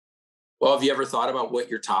 Well, have you ever thought about what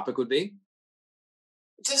your topic would be?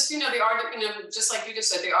 Just, the art of, just like you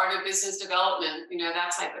just said, the art of business development,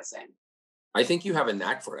 that type of thing. I think you have a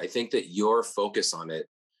knack for it. I think that your focus on it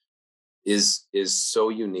is so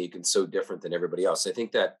unique and so different than everybody else. I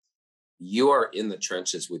think that you are in the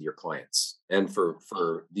trenches with your clients, and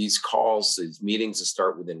for these calls, these meetings to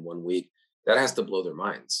start within 1 week, that has to blow their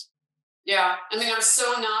minds. Yeah. I'm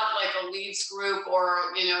so not like a leads group or,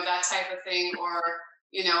 that type of thing, or,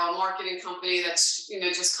 a marketing company that's,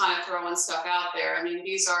 just kind of throwing stuff out there.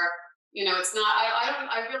 These are, it's not,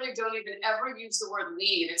 I really don't even ever use the word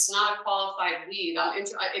lead. It's not a qualified lead.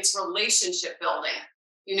 It's relationship building,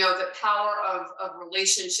 the power of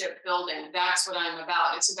relationship building. That's what I'm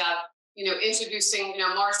about. It's about, introducing,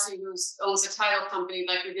 Marcy, who owns a title company,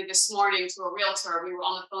 like we did this morning, to a realtor. We were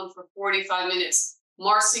on the phone for 45 minutes.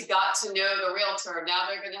 Marcy got to know the realtor. Now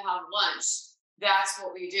they're going to have lunch. That's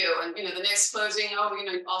what we do. And, the next closing,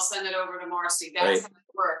 I'll send it over to Marcy. That's Right. how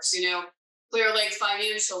it works. Clear Lake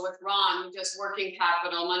Financial with Ron, who does working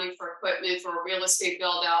capital, money for equipment, for a real estate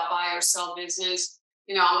build out, buy or sell business.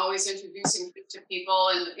 I'm always introducing to people,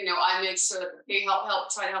 and, I make sure that they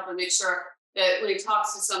try to help them make sure that when he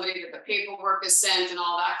talks to somebody that the paperwork is sent and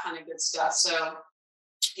all that kind of good stuff. So,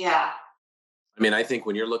 yeah. I think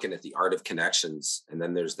when you're looking at the art of connections, and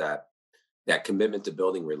then there's that commitment to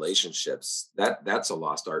building relationships, that's a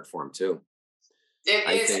lost art form too. It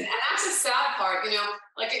is, and that's the sad part. I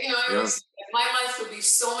always say, my life would be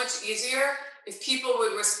so much easier if people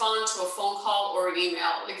would respond to a phone call or an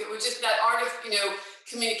email. Like, it would just, that art of,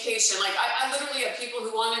 communication. Like, I literally have people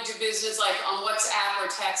who want to do business like on WhatsApp or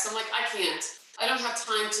text. I'm like, I don't have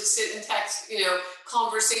time to sit and text,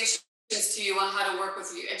 conversations to you on how to work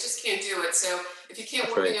with you. I just can't do it. So if you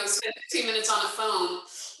can't work, spend 15 minutes on the phone,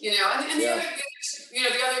 and the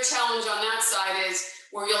other challenge on that side is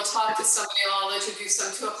where you'll talk to somebody, I'll introduce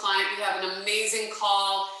them to a client, you have an amazing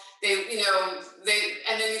call, and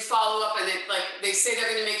then you follow up, and they say they're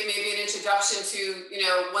going to make maybe an introduction to,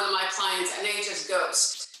 one of my clients, and they just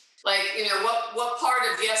ghost. Like, what part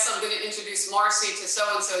of, yes, I'm going to introduce Marcy to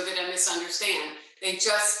so-and-so did I misunderstand? They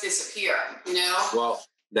just disappear, Well,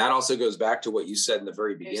 that also goes back to what you said in the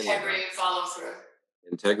very beginning. Integrity and follow through.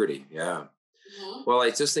 Integrity, yeah. Mm-hmm. Well,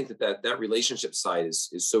 I just think that relationship side is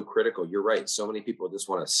so critical. You're right. So many people just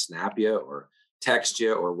want to snap you or text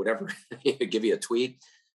you or whatever, give you a tweet.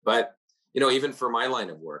 But, even for my line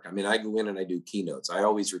of work, I go in and I do keynotes. I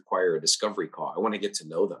always require a discovery call. I want to get to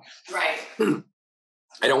know them. Right.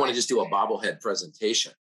 I don't want to just do a bobblehead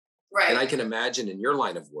presentation. Right. And I can imagine in your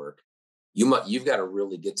line of work, you've got to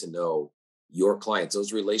really get to know your clients.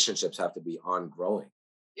 Those relationships have to be ongoing.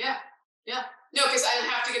 Yeah. Yeah. No, because I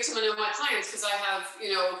have to get to know my clients, because I have,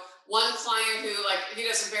 one client who, he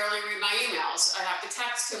doesn't barely read my emails. I have to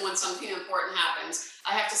text him when something important happens.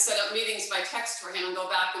 I have to set up meetings by text for him and go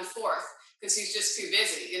back and forth because he's just too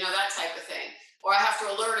busy, that type of thing. Or I have to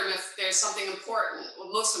alert him if there's something important.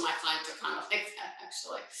 Well, most of my clients are kind of like that,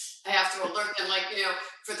 actually. I have to alert them,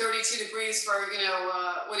 for 32 degrees for,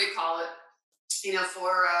 what do you call it?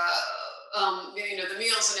 For, the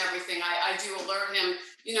meals and everything. I do alert him,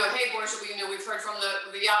 hey, Borgia, we've heard from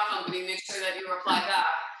the yacht company, make sure that you reply back.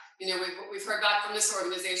 We've heard back from this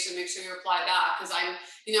organization, make sure you reply back. Because I'm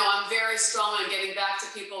very strong on getting back to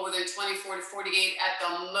people within 24 to 48 at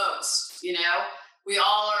the most, We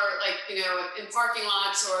all are in parking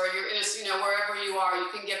lots, or you're in wherever you are, you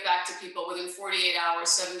can get back to people within 48 hours,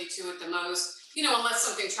 72 at the most, unless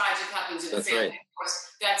something tragic happens in the family. Right. Of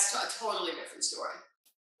course, that's a totally different story.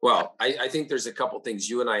 Well, I think there's a couple things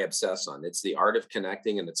you and I obsess on. It's the art of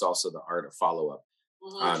connecting, and it's also the art of follow-up.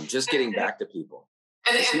 Mm-hmm. Just getting back to people.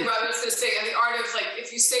 And I was going to say, and the art of like,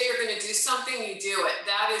 if you say you're going to do something, you do it.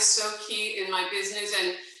 That is so key in my business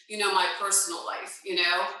and, my personal life,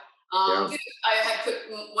 Yeah. I had put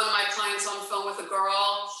one of my clients on the phone with a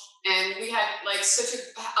girl, and we had like such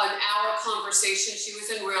an hour conversation. She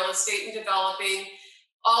was in real estate and developing,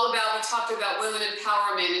 we talked about women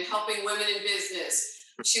empowerment and helping women in business.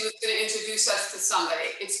 She was going to introduce us to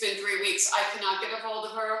somebody. It's been 3 weeks. I cannot get a hold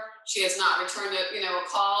of her. She has not returned a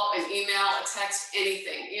call, an email, a text,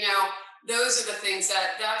 anything. Those are the things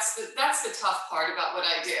that's the tough part about what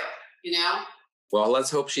I do, Well,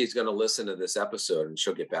 let's hope she's going to listen to this episode and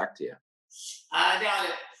she'll get back to you. I doubt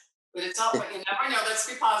it, but it's all, but you never know. Let's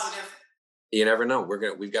be positive. You never know.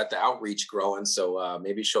 We've got the outreach growing. So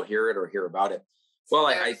maybe she'll hear it or hear about it. Well,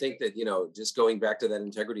 I think that, just going back to that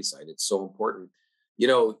integrity side, it's so important.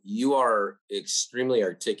 You are extremely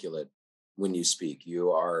articulate when you speak.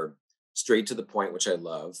 You are straight to the point, which I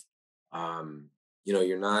love.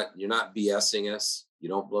 You're not BSing us. You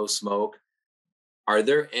don't blow smoke. Are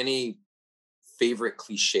there any favorite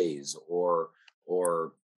cliches or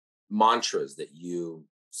mantras that you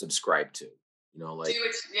subscribe to? Like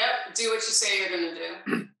do what you say you're going to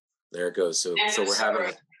do. There it goes. So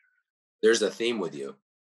we're there's a theme with you.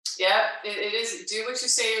 Yeah, it is. Do what you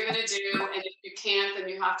say you're going to do. And if you can't, then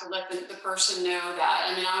you have to let the person know that.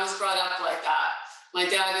 I mean, I was brought up like that. My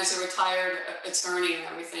dad is a retired attorney and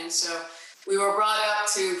everything. So we were brought up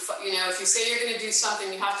to, if you say you're going to do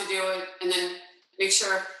something, you have to do it. And then make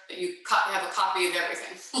sure that you have a copy of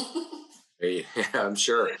everything. Yeah, I'm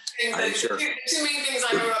sure. I'm sure. Two main things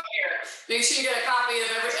I grew up here. Make sure you get a copy of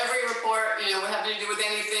every report, what having to do with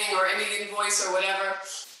anything or any invoice or whatever.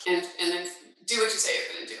 And then do what you say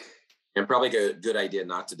you're going to do. And probably a good idea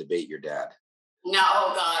not to debate your dad. No,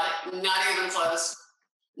 oh God, not even close.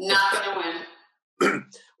 Not going to win.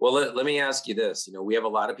 Well, let me ask you this. We have a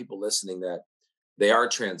lot of people listening that they are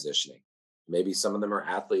transitioning. Maybe some of them are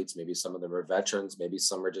athletes. Maybe some of them are veterans. Maybe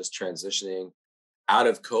some are just transitioning out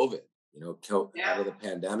of COVID, out of the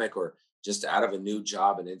pandemic, or just out of a new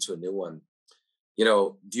job and into a new one.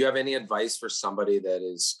 Do you have any advice for somebody that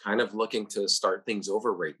is kind of looking to start things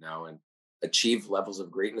over right now and achieve levels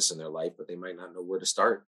of greatness in their life, but they might not know where to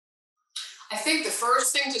start? I think the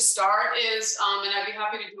first thing to start is, and I'd be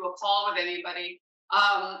happy to do a call with anybody.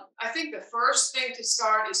 I think the first thing to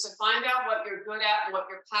start is to find out what you're good at and what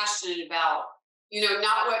you're passionate about.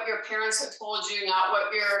 Not what your parents have told you, not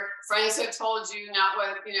what your friends have told you, not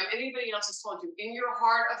what, anybody else has told you. In your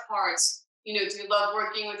heart of hearts, do you love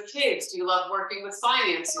working with kids? Do you love working with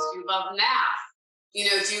finances? Do you love math? Do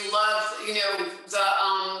you love,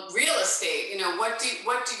 the real estate? Do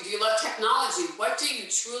you love technology? What do you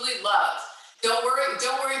truly love? Don't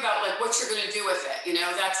worry about like what you're going to do with it,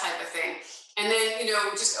 that type of thing. And then,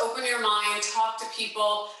 just open your mind, talk to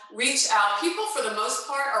people, reach out. People, for the most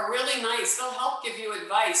part, are really nice. They'll help give you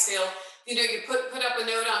advice. They'll, you put up a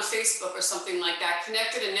note on Facebook or something like that,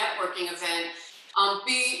 connect at a networking event.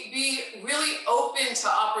 Be really open to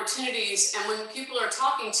opportunities. And when people are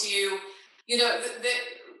talking to you,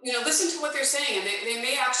 listen to what they're saying. And they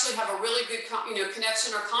may actually have a really good,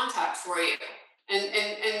 connection or contact for you.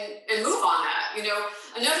 And move on that.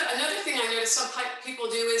 Another thing I noticed some people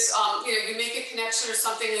do is, you make a connection or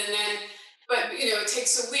something, and then, but it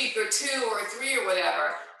takes a week or 2 or 3 or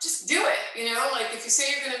whatever. Just do it. Like if you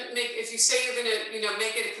say you're going to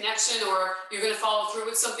make it a connection or you're going to follow through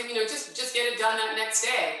with something, just get it done that next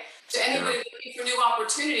day. To anybody looking for new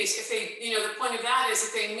opportunities, if they, the point of that is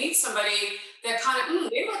if they meet somebody that kind of,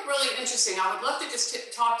 they look really interesting, I would love to just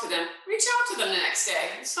talk to them. Reach out to them the next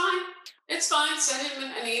day. It's fine. It's fine. Send him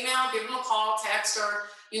an email, give him a call, text, or,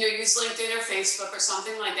 use LinkedIn or Facebook or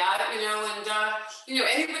something like that, and,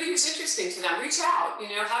 anybody who's interesting to them, reach out,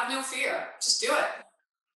 have no fear. Just do it.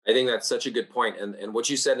 I think that's such a good point. And what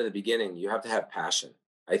you said at the beginning, you have to have passion.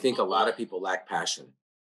 I think a lot of people lack passion.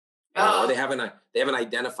 Or they haven't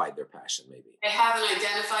identified their passion, maybe. They haven't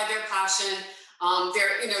identified their passion.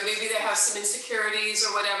 Maybe they have some insecurities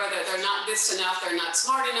or whatever, that they're not this enough, they're not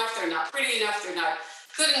smart enough, they're not pretty enough, they're not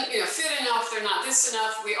good, fit enough, they're not this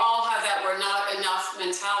enough. We all have that we're not enough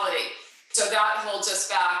mentality. So that holds us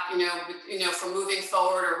back, from moving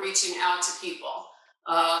forward or reaching out to people.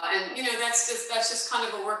 That's just kind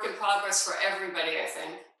of a work in progress for everybody, I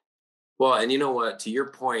think. Well, and you know what, to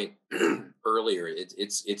your point earlier,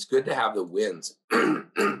 it's good to have the wins.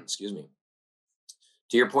 Excuse me.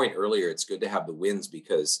 To your point earlier, it's good to have the wins,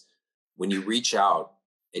 because when you reach out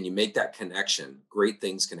and you make that connection, great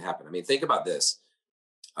things can happen. I mean, think about this.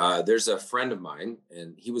 There's a friend of mine,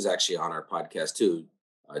 and he was actually on our podcast too,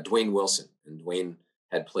 Dwayne Wilson. And Dwayne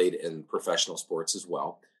had played in professional sports as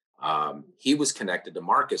well. He was connected to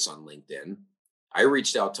Marcus on LinkedIn. I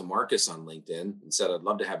reached out to Marcus on LinkedIn and said, I'd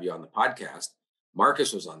love to have you on the podcast.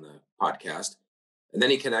 Marcus was on the podcast. And then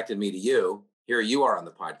he connected me to you. Here you are on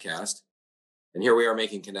the podcast. And here we are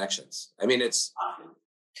making connections. I mean, it's a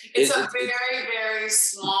very, very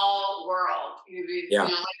small world. Yeah.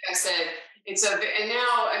 Like I said, and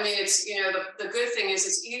now, I mean, it's, the good thing is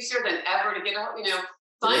it's easier than ever to get out,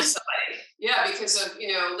 find somebody. Yeah, because of,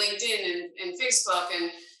 LinkedIn and Facebook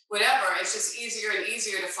and whatever. It's just easier and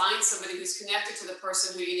easier to find somebody who's connected to the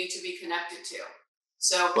person who you need to be connected to.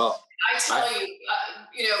 So I tell you,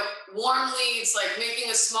 warm leads, like making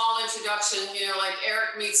a small introduction, like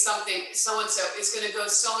Eric meets so-and-so is going to go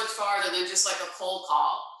so much farther than just like a cold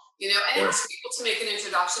call, and ask people to make an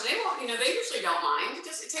introduction. They won't, they usually don't mind. It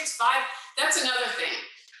takes 5. That's another thing.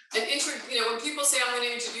 When people say, I'm going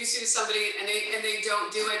to introduce you to somebody and they don't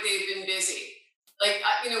do it, they've been busy. Like,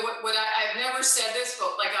 I've never said this,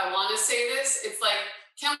 but like, I want to say this. It's like,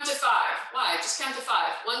 count to 5. Why? Just count to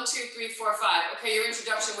 5. 1, 2, 3, 4, 5. Okay, your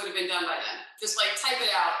introduction would have been done by then. Just like type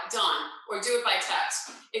it out, done, or do it by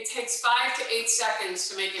text. It takes 5 to 8 seconds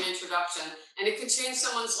to make an introduction, and it can change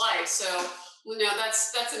someone's life. So,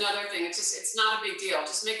 that's another thing. It's not a big deal.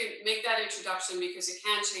 Just make that introduction because it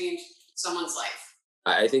can change someone's life.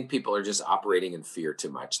 I think people are just operating in fear too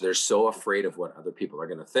much. They're so afraid of what other people are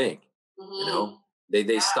going to think. Mm-hmm.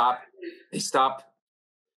 They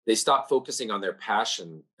stop focusing on their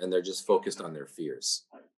passion, and they're just focused on their fears,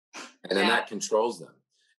 and then that controls them.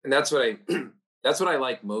 And that's what I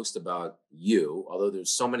like most about you. Although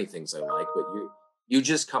there's so many things I like, but you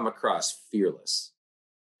just come across fearless,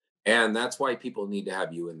 and that's why people need to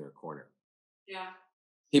have you in their corner. Yeah,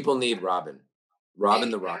 people need Robin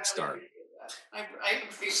the rock star. I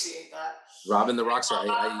appreciate that. Robin the rock star.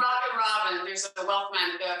 Robin. There's a wealth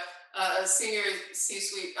manager. A senior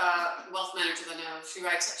C-suite wealth manager that I know. She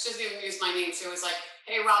doesn't even use my name. She was like,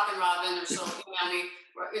 "Hey, Robin," or she'll email me.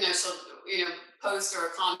 She'll post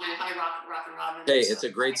or comment, "Hi, Robin." Hey, it's a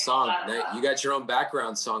great song. You got your own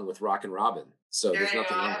background song with Rockin' Robin, so there's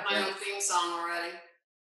nothing wrong with that. I have my own theme song already.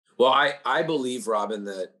 Well, I believe, Robin,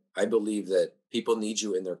 that people need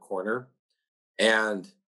you in their corner, and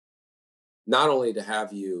not only to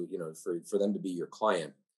have you, for them to be your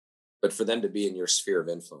client, but for them to be in your sphere of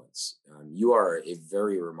influence. You are a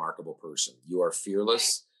very remarkable person. You are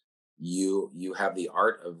fearless. You have the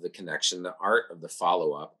art of the connection, the art of the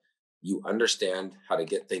follow-up. You understand how to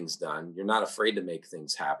get things done. You're not afraid to make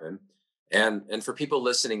things happen. And for people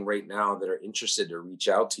listening right now that are interested to reach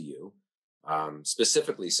out to you,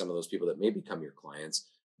 specifically some of those people that may become your clients,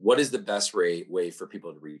 what is the best way for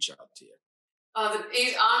people to reach out to you?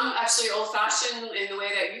 I'm actually old-fashioned in the way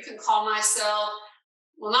that you can call my cell.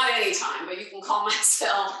 Well, not anytime, but you can call my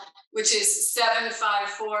cell, which is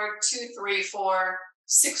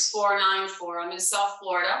 754-234-6494. I'm in South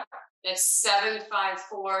Florida. That's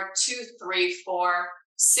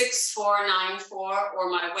 754-234-6494, or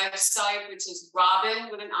my website, which is Robin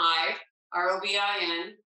with an I,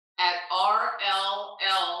 ROBIN, at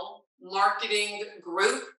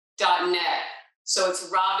rllmarketinggroup.net. So it's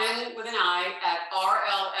Robin with an I at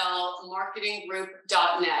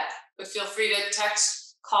rllmarketinggroup.net. But feel free to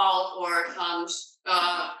text, call, or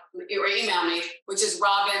email me, which is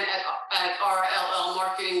Robin at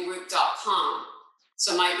rllmarketinggroup.com.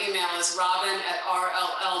 So my email is Robin at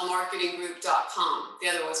rllmarketinggroup.com. The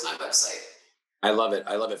other was my website. I love it.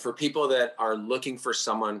 For people that are looking for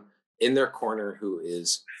someone in their corner who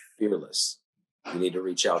is fearless, you need to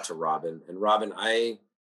reach out to Robin. And Robin, I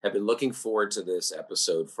have been looking forward to this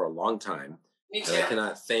episode for a long time. Me too. And I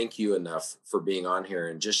cannot thank you enough for being on here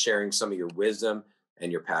and just sharing some of your wisdom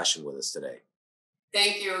and your passion with us today.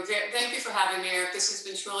 Thank you. Thank you for having me, Eric. This has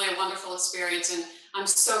been truly a wonderful experience, and I'm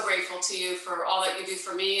so grateful to you for all that you do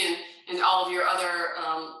for me and all of your other,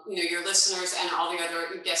 your listeners and all the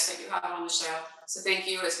other guests that you have on the show. So thank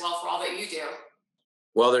you as well for all that you do.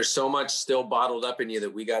 Well, there's so much still bottled up in you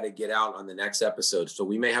that we got to get out on the next episode. So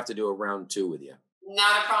we may have to do a round 2 with you.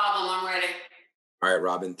 Not a problem. I'm ready. All right,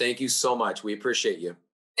 Robin. Thank you so much. We appreciate you.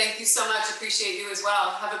 Thank you so much. Appreciate you as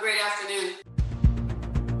well. Have a great afternoon.